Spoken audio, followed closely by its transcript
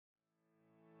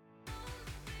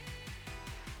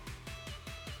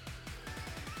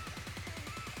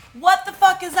What the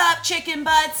fuck is up, chicken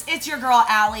butts? It's your girl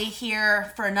Allie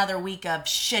here for another week of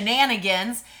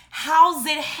shenanigans. How's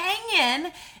it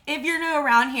hanging? If you're new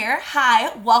around here,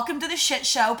 hi, welcome to the shit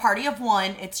show, Party of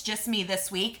One. It's just me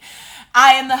this week.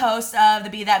 I am the host of the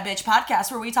Be That Bitch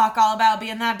podcast, where we talk all about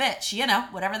being that bitch. You know,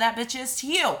 whatever that bitch is to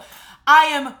you. I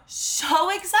am so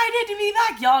excited to be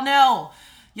back.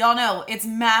 Y'all know, it's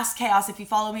mass chaos. If you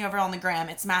follow me over on the gram,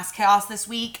 it's mass chaos this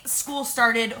week. School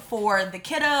started for the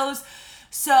kiddos.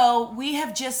 So we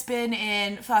have just been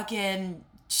in fucking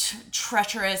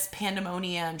treacherous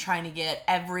pandemonium trying to get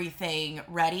everything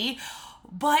ready.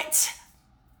 But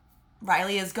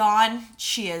Riley is gone.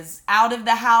 She is out of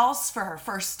the house for her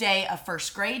first day of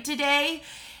first grade today.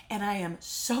 And I am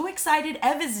so excited.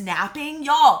 Ev is napping.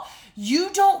 Y'all, you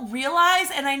don't realize,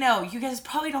 and I know you guys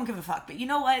probably don't give a fuck, but you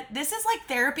know what? This is like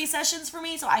therapy sessions for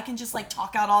me, so I can just like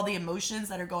talk out all the emotions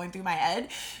that are going through my head.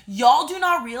 Y'all do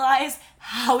not realize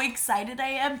how excited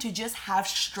I am to just have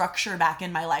structure back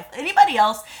in my life. Anybody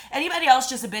else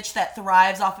just a bitch that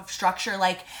thrives off of structure?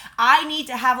 Like, I need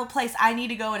to have a place I need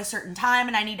to go at a certain time,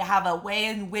 and I need to have a way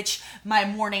in which my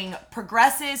morning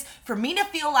progresses for me to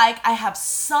feel like I have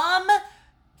some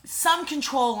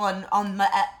control on the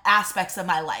aspects of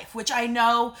my life, which I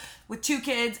know with two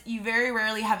kids, you very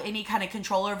rarely have any kind of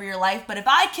control over your life. But if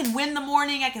I can win the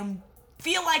morning, I can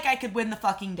feel like I could win the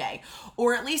fucking day.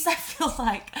 Or at least I feel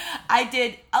like I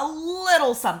did a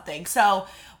little something. So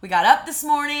we got up this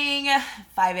morning,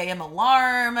 5 a.m.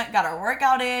 alarm, got our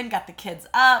workout in, got the kids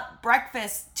up,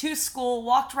 breakfast, to school,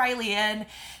 walked Riley in.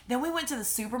 Then we went to the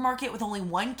supermarket with only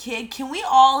one kid. Can we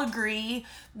all agree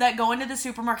that going to the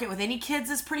supermarket with any kids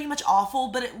is pretty much awful,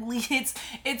 but at least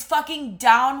it's fucking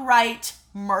downright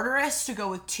murderous to go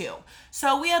with two.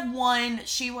 So we had one.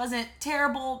 She wasn't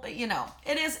terrible, but you know,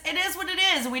 it is what it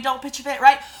is, and we don't pitch a fit,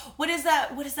 right? What is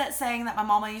that saying that my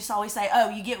mama used to always say? Oh,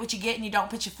 you get what you get and you don't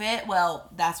pitch a fit. Well,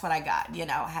 that's what I got. You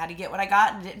know, I had to get what I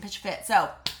got and didn't pitch a fit. So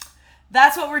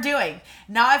that's what we're doing.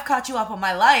 Now I've caught you up on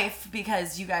my life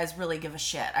because you guys really give a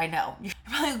shit. I know. You're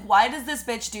probably like, why does this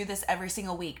bitch do this every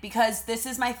single week? Because this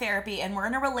is my therapy and we're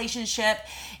in a relationship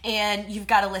and you've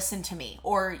got to listen to me,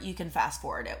 or you can fast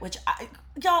forward it, which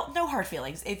y'all, no hard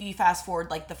feelings if you fast forward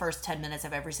like the first 10 minutes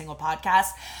of every single podcast.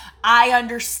 I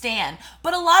understand.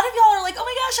 But a lot of y'all are like, oh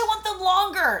my gosh, I want them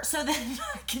longer. So then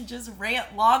I can just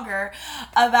rant longer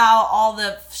about all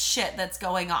the shit that's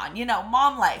going on. You know,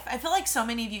 mom life. I feel like so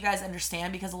many of you guys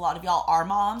understand because a lot of y'all are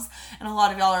moms and a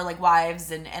lot of y'all are like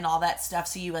wives and all that stuff.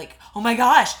 So you like, oh my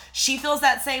gosh, she feels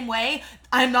that same way.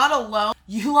 I'm not alone.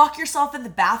 You lock yourself in the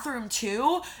bathroom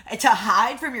too to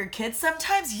hide from your kids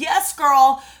sometimes? Yes,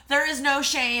 girl. There is no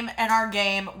shame in our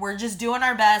game. We're just doing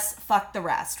our best. Fuck the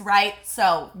rest, right?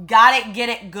 So, got it, get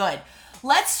it, good.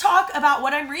 Let's talk about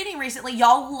what I'm reading recently.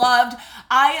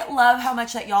 I love how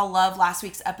much that y'all loved last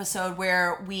week's episode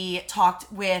where we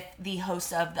talked with the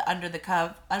host of the Under the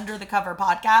Cover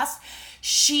podcast.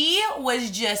 She was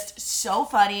just so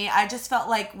funny. I just felt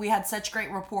like we had such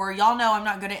great rapport. Y'all know I'm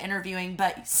not good at interviewing,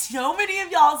 but so many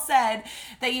of y'all said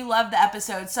that you loved the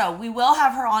episode. So we will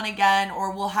have her on again,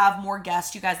 or we'll have more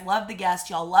guests. You guys love the guests.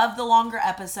 Y'all love the longer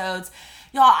episodes.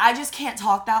 Y'all, I just can't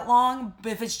talk that long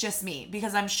if it's just me,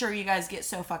 because I'm sure you guys get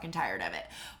so fucking tired of it.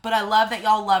 But I love that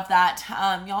y'all love that.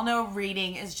 Y'all know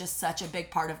reading is just such a big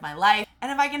part of my life.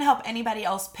 And if I can help anybody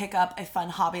else pick up a fun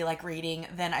hobby like reading,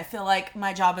 then I feel like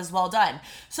my job is well done.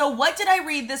 So what did I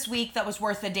read this week that was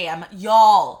worth a damn?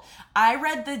 Y'all, I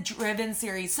read the Driven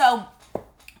series. So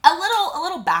a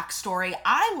little backstory.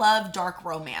 I love dark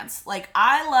romance. Like,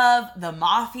 I love the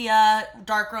mafia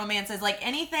dark romances. Like,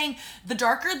 anything, the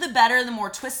darker the better, the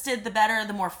more twisted the better,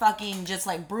 the more fucking just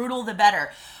like brutal the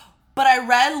better. But I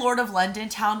read Lord of London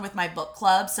Town with my book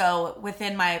club. So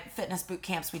within my fitness boot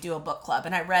camps, we do a book club.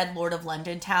 And I read Lord of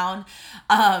London Town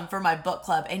for my book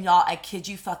club. And y'all, I kid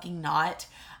you fucking not,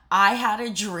 I had a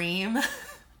dream.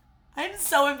 I'm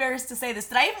so embarrassed to say this.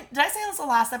 Did I say this the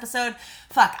last episode?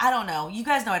 Fuck, I don't know. You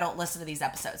guys know I don't listen to these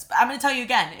episodes, but I'm going to tell you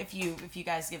again if you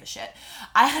guys give a shit.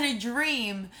 I had a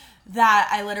dream that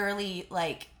I literally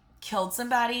like killed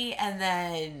somebody and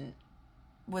then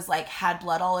was like had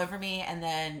blood all over me and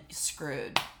then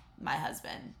screwed my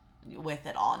husband with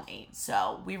it on me.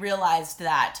 So we realized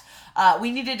that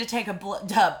we needed to take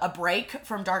a break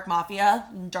from dark mafia,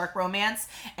 dark romance,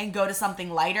 and go to something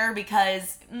lighter,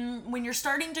 because when you're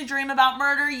starting to dream about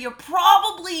murder, you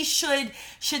probably should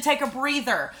take a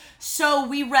breather. So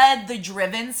we read the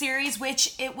Driven series,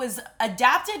 which it was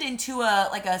adapted into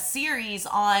a series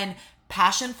on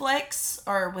Passionflix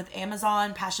or with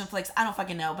Amazon Passionflix. I don't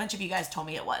fucking know. A bunch of you guys told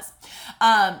me it was.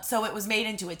 So it was made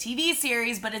into a TV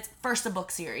series, but it's first a book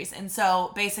series. And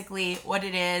so basically what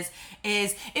it is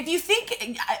if you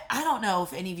think, I don't know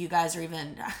if any of you guys are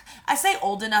even, I say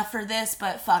old enough for this,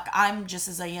 but fuck, I'm just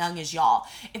as young as y'all.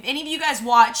 If any of you guys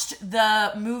watched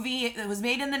the movie that was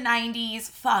made in the 90s,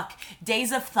 fuck,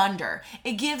 Days of Thunder.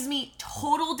 It gives me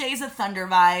total Days of Thunder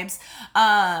vibes.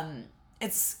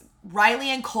 It's Riley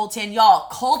and Colton, y'all.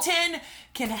 Colton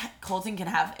can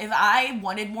have. If I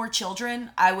wanted more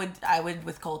children, I would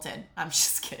with Colton. I'm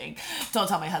just kidding. Don't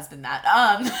tell my husband that.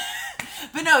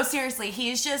 But no, seriously,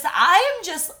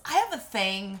 I have a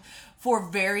thing for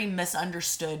very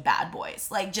misunderstood bad boys.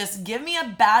 Like, just give me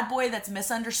a bad boy that's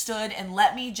misunderstood and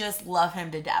let me just love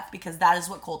him to death, because that is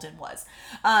what Colton was.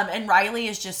 And Riley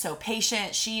is just so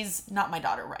patient. She's not my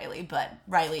daughter Riley, but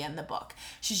Riley in the book.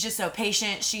 She's just so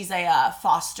patient. She's a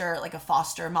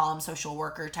foster mom, social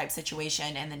worker type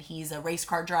situation. And then he's a race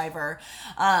car driver,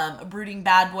 a brooding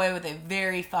bad boy with a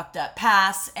very fucked up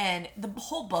past. And the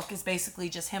whole book is basically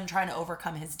just him trying to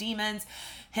overcome his demons,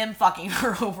 him fucking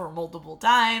her over multiple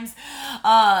times,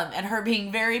 and her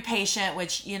being very patient,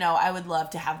 which, I would love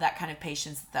to have that kind of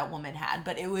patience that woman had.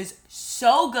 But it was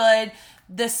so good.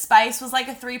 The spice was like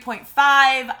a 3.5.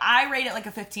 I rate it like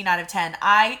a 15 out of 10.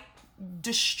 I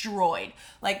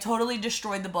totally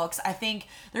destroyed the books. I think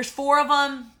there's 4 of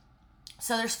them.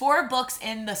 So there's 4 books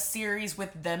in the series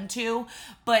with them two,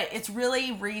 but it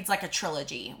really reads like a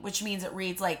trilogy, which means it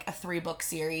reads like a 3-book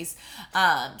series.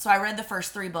 So I read the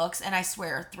first 3 books, and I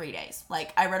swear 3 days.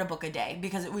 Like, I read a book a day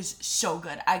because it was so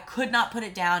good. I could not put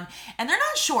it down, and they're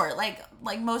not short. Like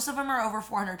most of them are over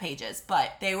 400 pages,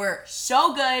 but they were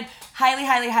so good. Highly,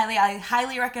 highly, highly, I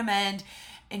highly recommend.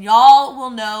 And y'all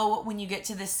will know when you get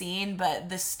to the scene, but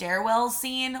the stairwell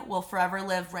scene will forever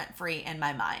live rent-free in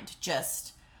my mind.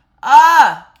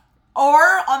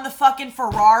 Or on the fucking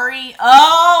Ferrari.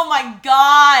 Oh my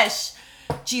gosh.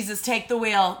 Jesus, take the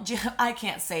wheel. I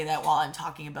can't say that while I'm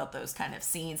talking about those kind of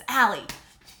scenes. Allie,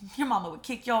 your mama would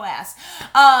kick your ass.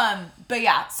 But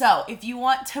yeah, so if you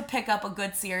want to pick up a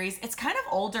good series, it's kind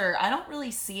of older. I don't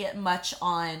really see it much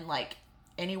on like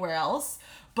anywhere else,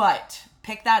 but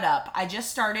pick that up. I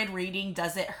just started reading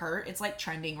Does It Hurt? It's like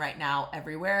trending right now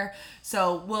everywhere.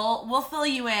 So we'll fill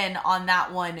you in on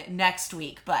that one next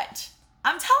week. But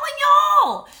I'm telling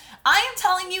y'all, I am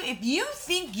telling you, if you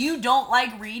think you don't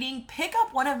like reading, pick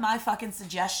up one of my fucking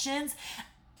suggestions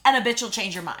and a bitch will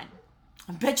change your mind.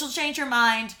 A bitch will change your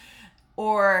mind,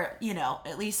 or,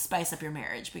 at least spice up your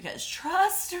marriage, because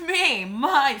trust me,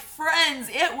 my friends,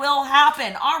 it will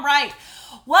happen. All right.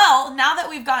 Well, now that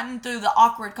we've gotten through the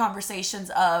awkward conversations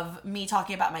of me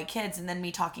talking about my kids and then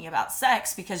me talking about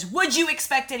sex, because would you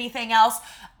expect anything else?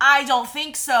 I don't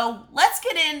think so. Let's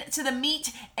get into the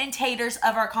meat and taters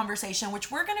of our conversation, which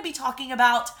we're going to be talking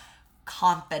about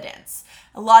confidence.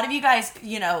 A lot of you guys,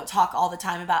 talk all the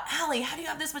time about, Allie, how do you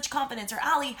have this much confidence? Or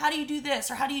Allie, how do you do this?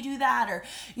 Or how do you do that? Or,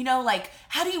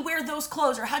 how do you wear those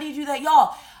clothes? Or how do you do that?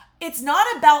 Y'all, it's not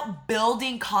about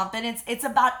building confidence. It's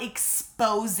about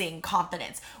exposing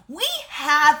confidence. We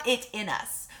have it in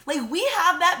us. Like, we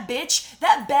have that bitch,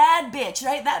 that bad bitch,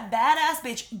 right? That badass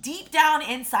bitch deep down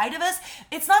inside of us.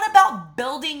 It's not about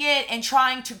building it and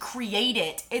trying to create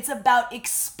it. It's about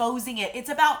exposing it.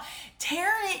 It's about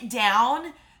tearing it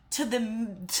down to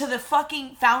the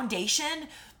fucking foundation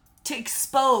to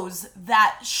expose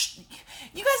that.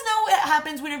 You guys know what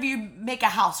happens whenever you make a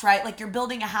house, right? Like, you're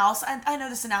building a house. I know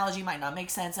this analogy might not make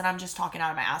sense, and I'm just talking out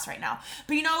of my ass right now.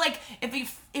 But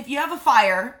if you have a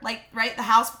fire, like, right, the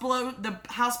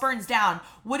house burns down.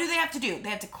 What do they have to do? They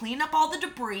have to clean up all the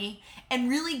debris and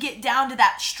really get down to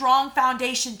that strong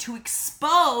foundation to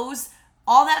expose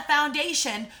all that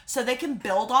foundation so they can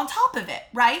build on top of it,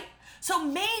 right? So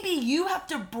maybe you have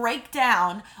to break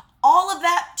down all of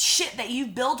that shit that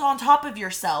you've built on top of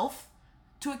yourself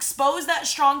to expose that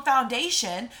strong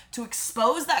foundation, to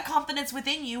expose that confidence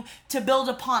within you, to build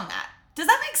upon that. Does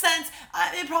that make sense?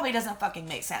 It probably doesn't fucking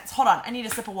make sense. Hold on, I need a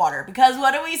sip of water, because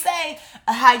what do we say?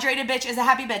 A hydrated bitch is a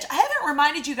happy bitch. I haven't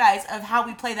reminded you guys of how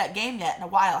we play that game yet in a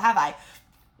while, have I?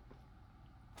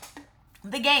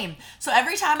 The game. So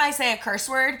every time I say a curse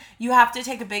word, you have to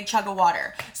take a big chug of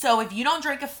water. So if you don't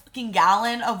drink a fucking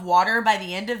gallon of water by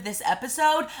the end of this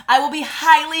episode, I will be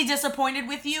highly disappointed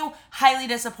with you. Highly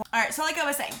disappointed. All right. So like I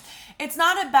was saying, it's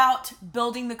not about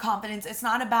building the confidence. It's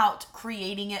not about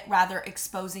creating it, rather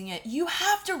exposing it. You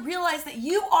have to realize that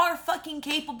you are fucking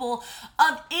capable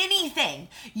of anything.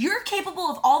 You're capable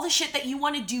of all the shit that you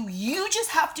want to do. You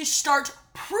just have to start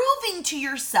proving to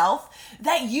yourself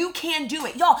that you can do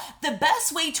it. Y'all, the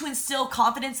best way to instill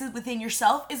confidence within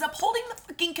yourself is upholding the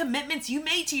fucking commitments you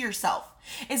made to yourself.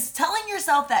 Is telling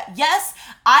yourself that, yes,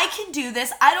 I can do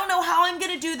this. I don't know how I'm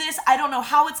going to do this. I don't know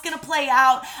how it's going to play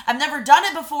out. I've never done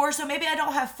it before, so maybe I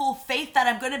don't have full faith that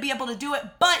I'm going to be able to do it.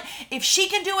 But if she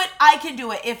can do it, I can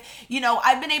do it. If,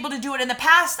 I've been able to do it in the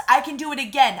past, I can do it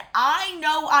again. I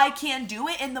know I can do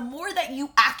it. And the more that you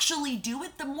actually do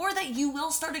it, the more that you will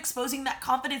start exposing that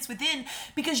confidence within,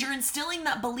 because you're instilling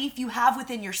that belief you have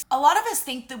within yourself. A lot of us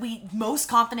think that most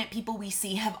confident people we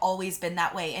see have always been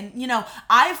that way. And,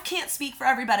 I can't speak for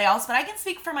everybody else, but I can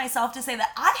speak for myself to say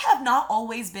that I have not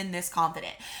always been this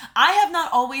confident. I have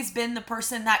not always been the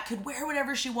person that could wear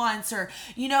whatever she wants, or,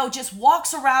 just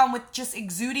walks around with just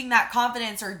exuding that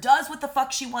confidence, or does what the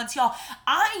fuck she wants. Y'all,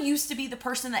 I used to be the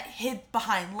person that hid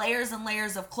behind layers and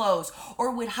layers of clothes,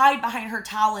 or would hide behind her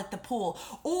towel at the pool,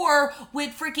 or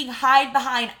would freaking hide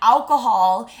behind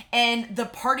alcohol and the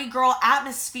party girl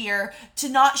atmosphere to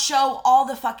not show all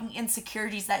the fucking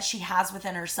insecurities that she has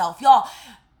within herself. Y'all,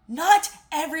 not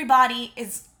everybody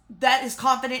that is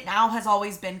confident now has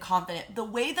always been confident. The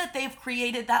way that they've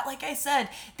created that, like I said,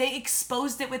 they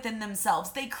exposed it within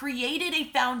themselves. They created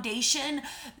a foundation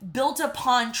built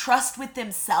upon trust with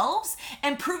themselves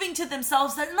and proving to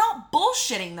themselves they're not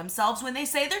bullshitting themselves when they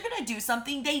say they're going to do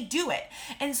something, they do it.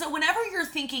 And so whenever you're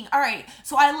thinking, all right,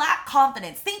 so I lack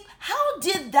confidence, think, how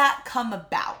did that come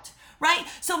about? Right?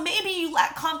 So maybe you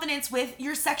lack confidence with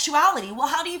your sexuality. Well,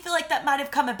 how do you feel like that might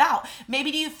have come about? Maybe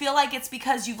do you feel like it's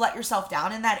because you've let yourself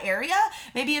down in that area?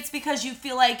 Maybe it's because you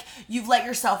feel like you've let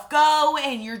yourself go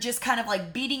and you're just kind of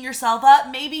like beating yourself up.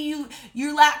 Maybe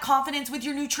you lack confidence with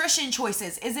your nutrition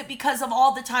choices. Is it because of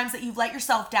all the times that you've let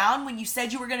yourself down when you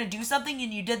said you were going to do something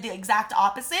and you did the exact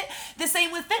opposite? The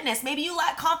same with fitness. Maybe you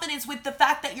lack confidence with the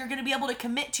fact that you're going to be able to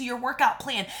commit to your workout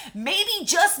plan. Maybe,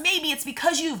 just maybe, it's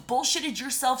because you've bullshitted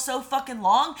yourself so fucking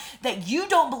long that you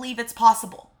don't believe it's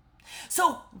possible.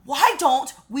 So why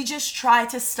don't we just try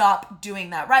to stop doing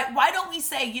that, right? Why don't we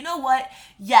say, you know what?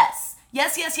 Yes.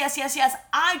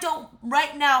 I don't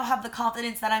right now have the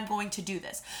confidence that I'm going to do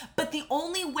this. But the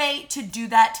only way to do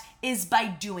that is by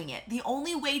doing it. The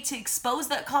only way to expose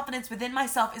that confidence within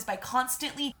myself is by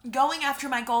constantly going after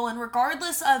my goal. And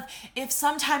regardless of if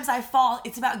sometimes I fall,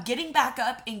 it's about getting back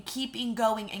up and keeping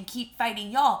going and keep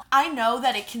fighting. Y'all, I know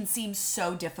that it can seem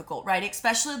so difficult, right?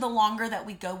 Especially the longer that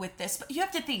we go with this. But you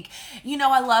have to think,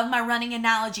 I love my running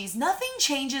analogies. Nothing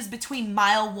changes between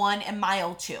mile 1 and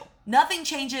mile 2. Nothing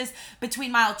changes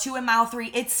between mile 2 and mile 3.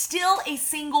 It's still a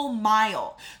single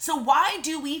mile. So why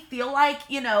do we feel like,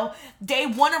 day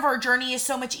 1 of our journey is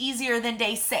so much easier than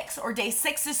day 6, or day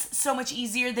 6 is so much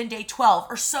easier than day 12,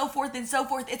 or so forth and so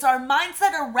forth? It's our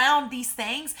mindset around these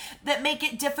things that make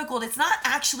it difficult. It's not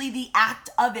actually the act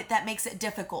of it that makes it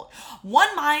difficult.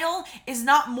 1 mile is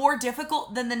not more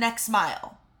difficult than the next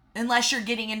mile. Unless you're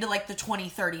getting into like the 20,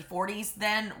 30, 40s,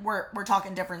 then we're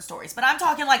talking different stories. But I'm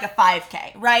talking like a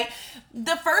 5K, right?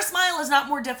 The first mile is not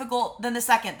more difficult than the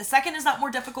second. The second is not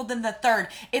more difficult than the third.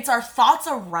 It's our thoughts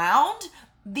around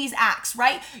these acts,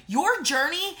 right? Your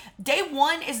journey, day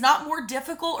 1 is not more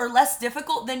difficult or less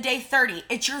difficult than day 30.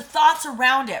 It's your thoughts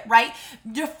around it, right?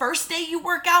 The first day you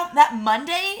work out, that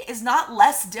Monday is not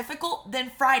less difficult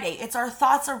than Friday. It's our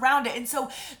thoughts around it. And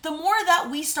so the more that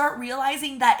we start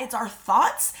realizing that it's our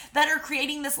thoughts that are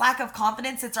creating this lack of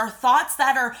confidence, it's our thoughts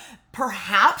that are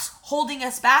perhaps holding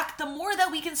us back, the more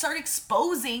that we can start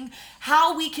exposing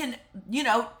how we can,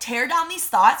 tear down these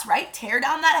thoughts, right? Tear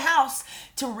down that house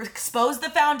to expose the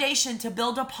foundation, to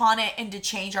build upon it, and to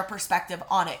change our perspective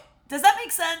on it. Does that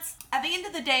make sense? At the end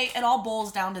of the day, it all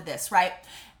boils down to this, right?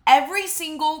 Every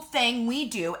single thing we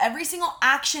do, every single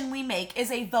action we make is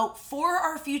a vote for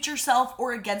our future self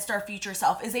or against our future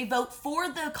self. Is a vote for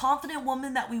the confident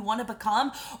woman that we want to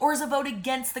become, or is a vote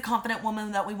against the confident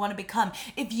woman that we want to become.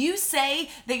 If you say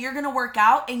that you're going to work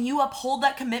out and you uphold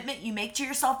that commitment you make to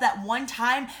yourself that one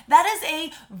time, that is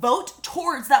a vote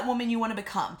towards that woman you want to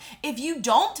become. If you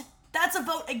don't, that's a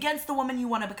vote against the woman you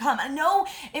want to become. I know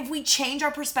if we change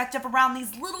our perspective around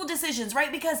these little decisions,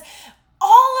 right? Because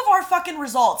all of our fucking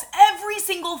results, every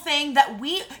single thing that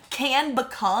we can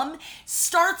become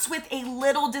starts with a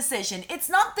little decision. It's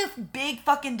not the big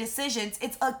fucking decisions.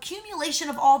 It's accumulation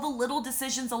of all the little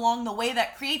decisions along the way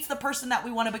that creates the person that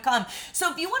we want to become.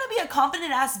 So if you want to be a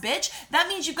confident ass bitch, that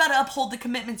means you've got to uphold the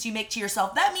commitments you make to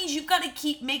yourself. That means you've got to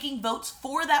keep making votes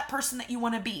for that person that you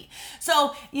want to be.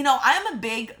 So, I'm a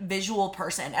big visual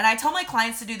person, and I tell my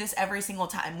clients to do this every single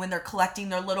time when they're collecting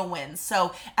their little wins.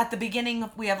 So at the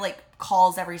beginning, we have like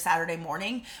calls every Saturday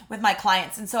morning with my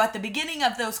clients. And so at the beginning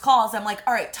of those calls, I'm like,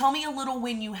 all right, tell me a little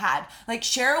win you had. Like,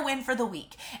 share a win for the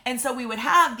week. And so we would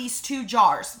have these 2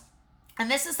 jars. And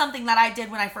this is something that I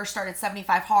did when I first started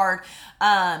 75 Hard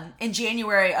in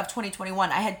January of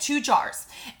 2021. I had 2 jars,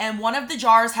 and one of the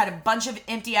jars had a bunch of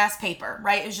empty ass paper,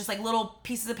 right? It was just like little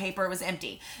pieces of paper. It was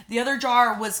empty. The other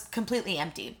jar was completely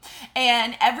empty.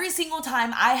 And every single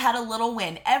time I had a little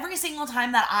win, every single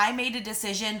time that I made a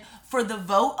decision for the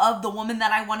vote of the woman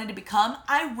that I wanted to become,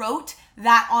 I wrote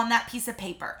that on that piece of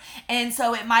paper. And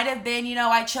so it might have been,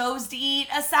 I chose to eat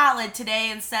a salad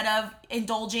today instead of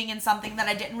indulging in something that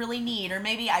I didn't really need. Or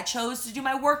maybe I chose to do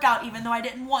my workout even though I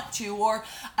didn't want to. Or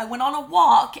I went on a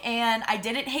walk and I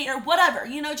didn't hate, or whatever.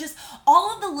 Just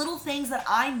all of the little things that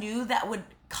I knew that would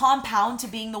compound to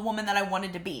being the woman that I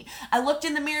wanted to be. I looked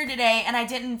in the mirror today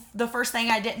and the first thing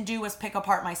I didn't do was pick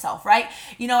apart myself, right?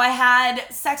 I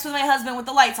had sex with my husband with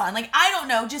the lights on. Like, I don't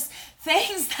know, just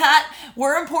things that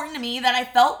were important to me that I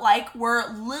felt like were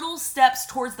little steps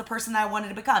towards the person that I wanted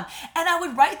to become. And I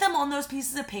would write them on those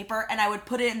pieces of paper and I would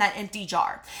put it in that empty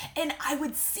jar. And I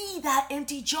would see that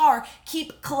empty jar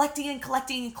keep collecting and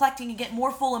collecting and collecting and get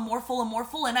more full and more full and more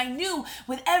full. And I knew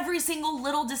with every single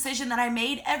little decision that I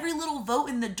made, every little vote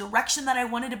in the direction that I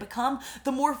wanted to become,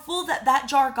 the more full that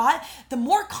jar got, the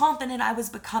more confident I was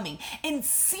becoming. And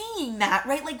seeing that,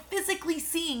 right? Like physically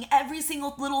seeing every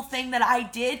single little thing that I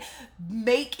did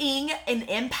making an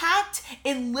impact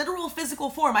in literal physical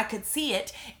form. I could see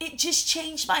it. It just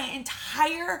changed my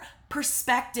entire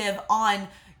perspective on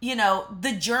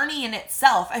the journey in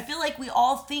itself. I feel like we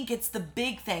all think it's the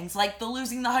big things, like the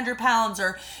losing the 100 pounds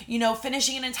or,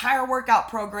 finishing an entire workout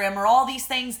program or all these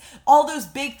things, all those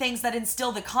big things that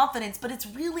instill the confidence. But it's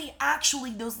really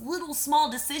actually those little small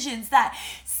decisions that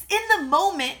in the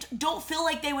moment don't feel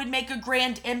like they would make a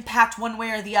grand impact one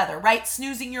way or the other, right?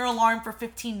 Snoozing your alarm for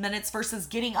 15 minutes versus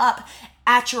getting up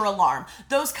at your alarm.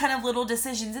 Those kind of little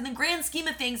decisions. In the grand scheme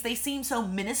of things, they seem so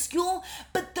minuscule,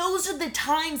 but those are the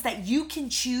times that you can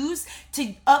choose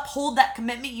to uphold that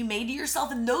commitment you made to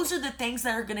yourself. And those are the things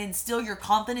that are going to instill your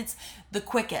confidence the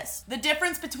quickest. The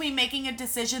difference between making a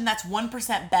decision that's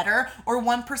 1% better or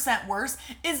 1% worse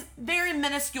is very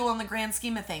minuscule in the grand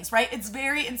scheme of things, right? It's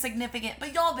very insignificant,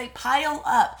 but y'all, they pile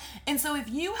up. And so if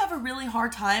you have a really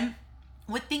hard time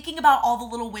with thinking about all the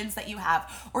little wins that you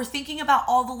have, or thinking about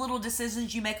all the little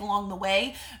decisions you make along the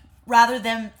way, rather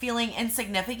than feeling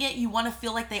insignificant, you want to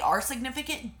feel like they are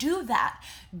significant, do that.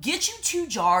 Get you 2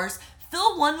 jars,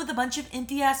 fill one with a bunch of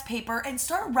empty ass paper, and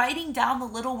start writing down the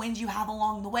little wins you have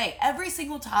along the way. Every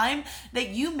single time that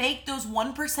you make those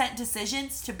 1%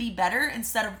 decisions to be better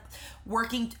instead of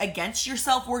working against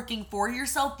yourself, working for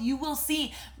yourself, you will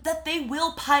see that they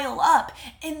will pile up.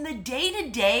 In the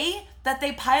day-to-day that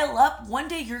they pile up, one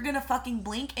day you're gonna fucking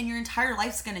blink and your entire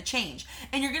life's gonna change.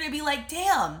 And you're gonna be like,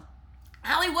 damn,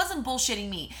 Allie wasn't bullshitting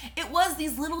me. It was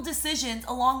these little decisions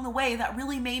along the way that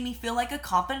really made me feel like a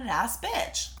confident ass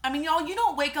bitch. I mean, y'all, you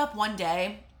don't wake up one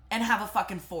day and have a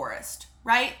fucking forest,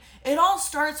 right? It all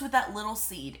starts with that little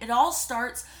seed. It all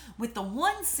starts with the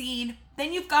one seed.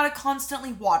 Then you've got to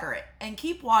constantly water it and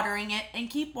keep watering it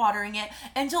and keep watering it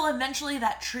until eventually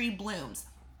that tree blooms.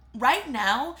 Right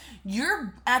now,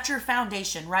 you're at your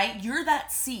foundation, right? You're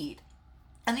that seed.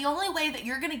 And the only way that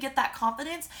you're going to get that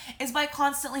confidence is by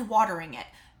constantly watering it,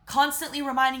 constantly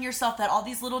reminding yourself that all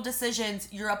these little decisions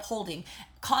you're upholding,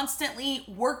 constantly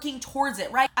working towards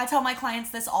it, right? I tell my clients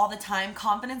this all the time.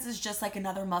 Confidence is just like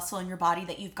another muscle in your body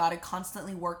that you've got to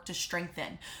constantly work to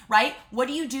strengthen, right? What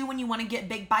do you do when you want to get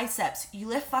big biceps? You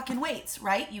lift fucking weights,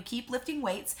 right? You keep lifting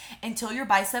weights until your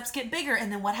biceps get bigger.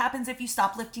 And then what happens if you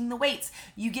stop lifting the weights?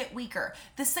 You get weaker.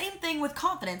 The same thing with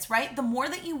confidence, right? The more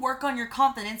that you work on your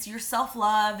confidence, your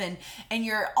self-love and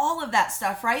your all of that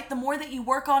stuff, right? The more that you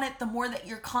work on it, the more that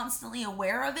you're constantly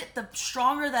aware of it, the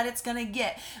stronger that it's going to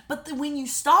get. But when you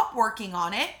stop working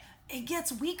on it, it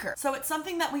gets weaker. So it's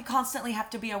something that we constantly have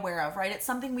to be aware of, right? It's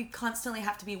something we constantly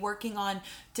have to be working on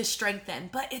to strengthen.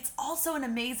 But it's also an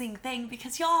amazing thing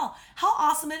because y'all, how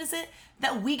awesome is it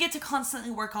that we get to constantly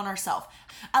work on ourselves?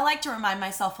 I like to remind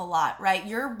myself a lot, right?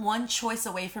 You're one choice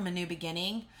away from a new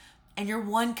beginning and you're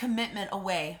one commitment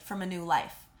away from a new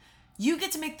life. You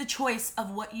get to make the choice of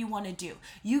what you want to do.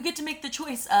 You get to make the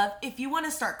choice of if you want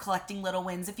to start collecting little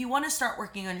wins, if you want to start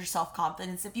working on your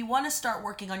self-confidence, if you want to start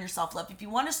working on your self-love, if you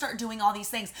want to start doing all these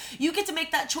things, you get to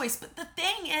make that choice. But the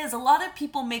thing is, a lot of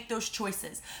people make those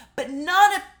choices, but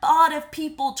not a lot of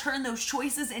people turn those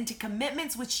choices into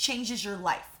commitments, which changes your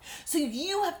life. So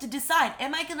you have to decide,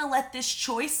 am I going to let this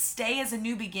choice stay as a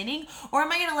new beginning, or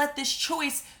am I going to let this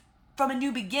choice from a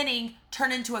new beginning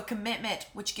turn into a commitment,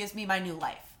 which gives me my new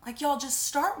life? Like, y'all, just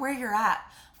start where you're at.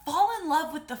 fall in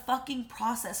love with the fucking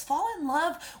process. Fall in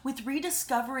love with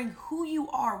rediscovering who you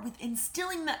are, with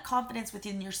instilling that confidence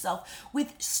within yourself,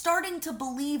 with starting to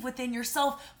believe within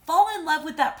yourself. Fall in love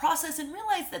with that process and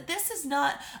realize that this is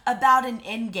not about an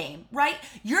end game, right?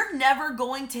 You're never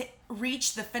going to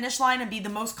reach the finish line and be the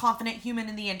most confident human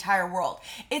in the entire world.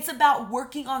 It's about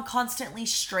working on constantly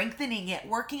strengthening it,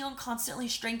 working on constantly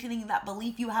strengthening that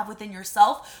belief you have within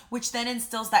yourself, which then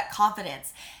instills that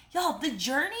confidence. Y'all, the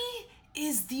journey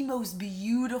is the most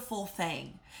beautiful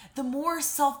thing. The more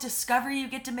self-discovery you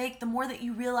get to make, the more that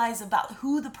you realize about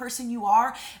who the person you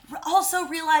are. Also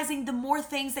realizing the more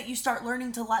things that you start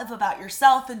learning to love about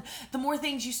yourself, and the more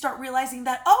things you start realizing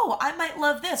that, oh, I might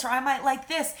love this or I might like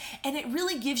this. And it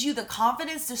really gives you the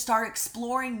confidence to start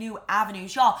exploring new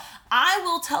avenues. Y'all, I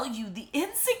will tell you, the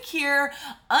insecure,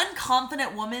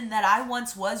 unconfident woman that I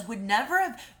once was would never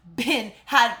have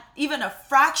had even a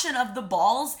fraction of the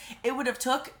balls it would have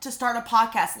took to start a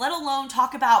podcast, let alone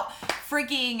talk about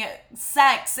freaking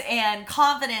sex and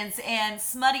confidence and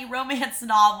smutty romance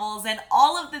novels and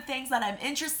all of the things that I'm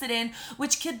interested in,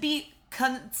 which could be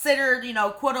considered,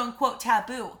 quote unquote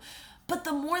taboo. But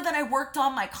the more that I worked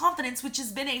on my confidence, which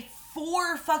has been a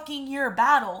 4 fucking year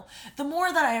battle, the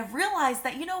more that I have realized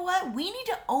that, you know what, we need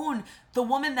to own the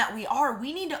woman that we are.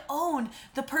 We need to own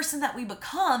the person that we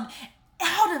become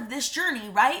out of this journey,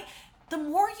 right? The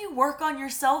more you work on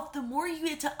yourself, the more you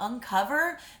get to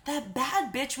uncover that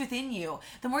bad bitch within you.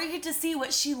 The more you get to see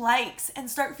what she likes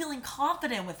and start feeling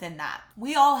confident within that.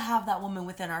 We all have that woman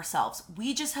within ourselves.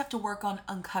 We just have to work on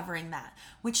uncovering that,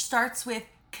 which starts with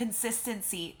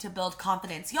consistency to build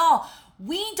confidence. Y'all,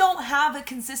 we don't have a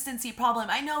consistency problem.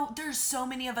 I know there's so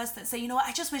many of us that say,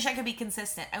 I just wish I could be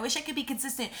consistent. I wish I could be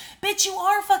consistent. Bitch, you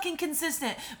are fucking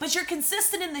consistent, but you're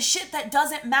consistent in the shit that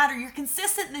doesn't matter. You're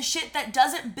consistent in the shit that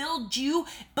doesn't build you,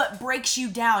 but breaks you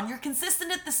down. You're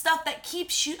consistent at the stuff that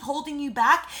keeps you holding you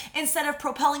back instead of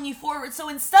propelling you forward. So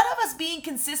instead of us being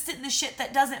consistent in the shit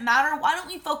that doesn't matter, why don't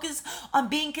we focus on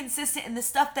being consistent in the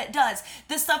stuff that does?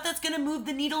 The stuff that's going to move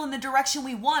the needle in the direction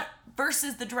we want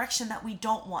versus the direction that we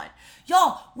don't want.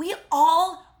 Y'all, we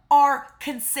all are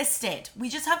consistent. We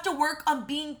just have to work on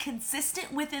being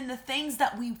consistent within the things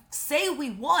that we say we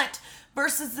want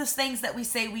versus the things that we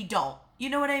say we don't. You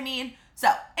know what I mean?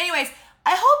 So anyways,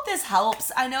 I hope this helps.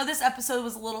 I know this episode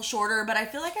was a little shorter, but I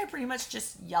feel like I pretty much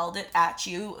just yelled it at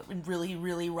you in really,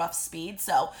 really rough speed.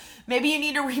 So maybe you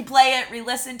need to replay it,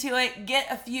 re-listen to it, get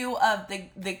a few of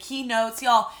the key notes.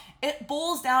 Y'all, it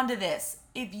boils down to this.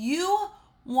 If you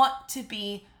want to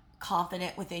be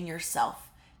confident within yourself,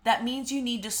 that means you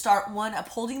need to start, one,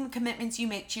 upholding the commitments you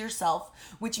make to yourself,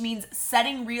 which means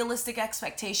setting realistic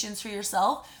expectations for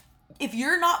yourself. If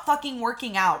you're not fucking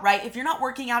working out, right? If you're not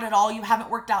working out at all, you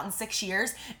haven't worked out in 6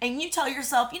 years, and you tell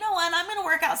yourself, you know what, I'm going to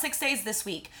work out 6 days this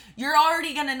week. You're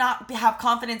already going to not have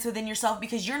confidence within yourself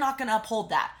because you're not going to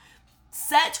uphold that.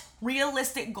 Set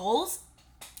realistic goals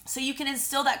so you can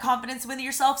instill that confidence within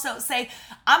yourself. So say,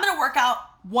 I'm going to work out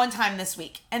 1 time this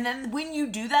week. And then when you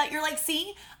do that, you're like,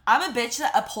 see, I'm a bitch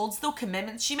that upholds the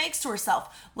commitments she makes to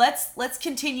herself. Let's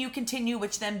continue,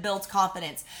 which then builds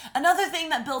confidence. Another thing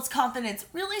that builds confidence,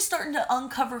 really starting to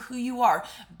uncover who you are.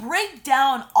 Break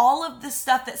down all of the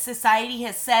stuff that society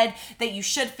has said that you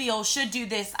should feel, should do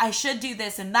this, I should do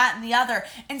this, and that and the other,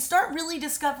 and start really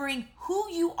discovering who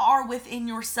you are within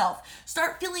yourself.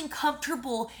 Start feeling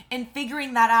comfortable in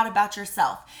figuring that out about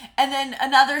yourself. And then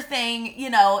another thing,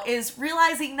 is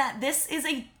realizing that this is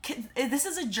a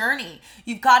journey.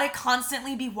 You've got to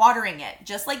constantly be watering it.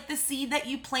 Just like the seed that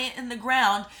you plant in the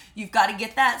ground, you've got to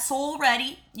get that soil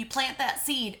ready. You plant that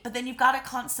seed, but then you've got to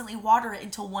constantly water it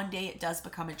until one day it does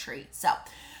become a tree. So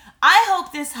I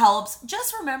hope this helps.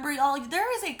 Just remember, y'all,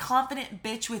 there is a confident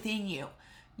bitch within you.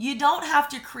 You don't have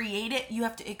to create it, you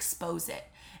have to expose it.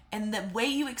 And the way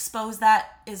you expose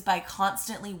that is by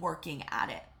constantly working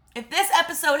at it. If this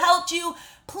episode helped you,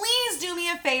 please do me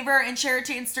a favor and share it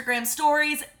to Instagram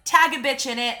stories, tag a bitch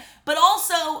in it, but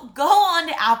also go on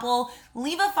to Apple,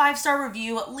 leave a 5-star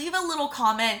review, leave a little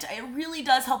comment. It really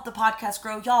does help the podcast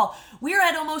grow. Y'all, we're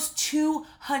at almost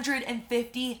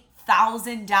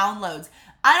 250,000 downloads.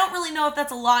 I don't really know if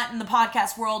that's a lot in the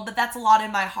podcast world, but that's a lot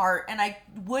in my heart, and I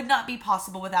would not be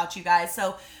possible without you guys.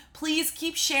 So please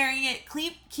keep sharing it,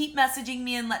 keep messaging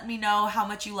me and let me know how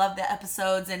much you love the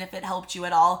episodes and if it helped you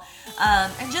at all.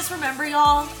 And just remember,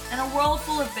 y'all, in a world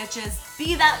full of bitches,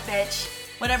 be that bitch,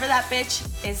 whatever that bitch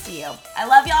is to you. I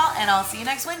love y'all, and I'll see you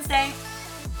next Wednesday.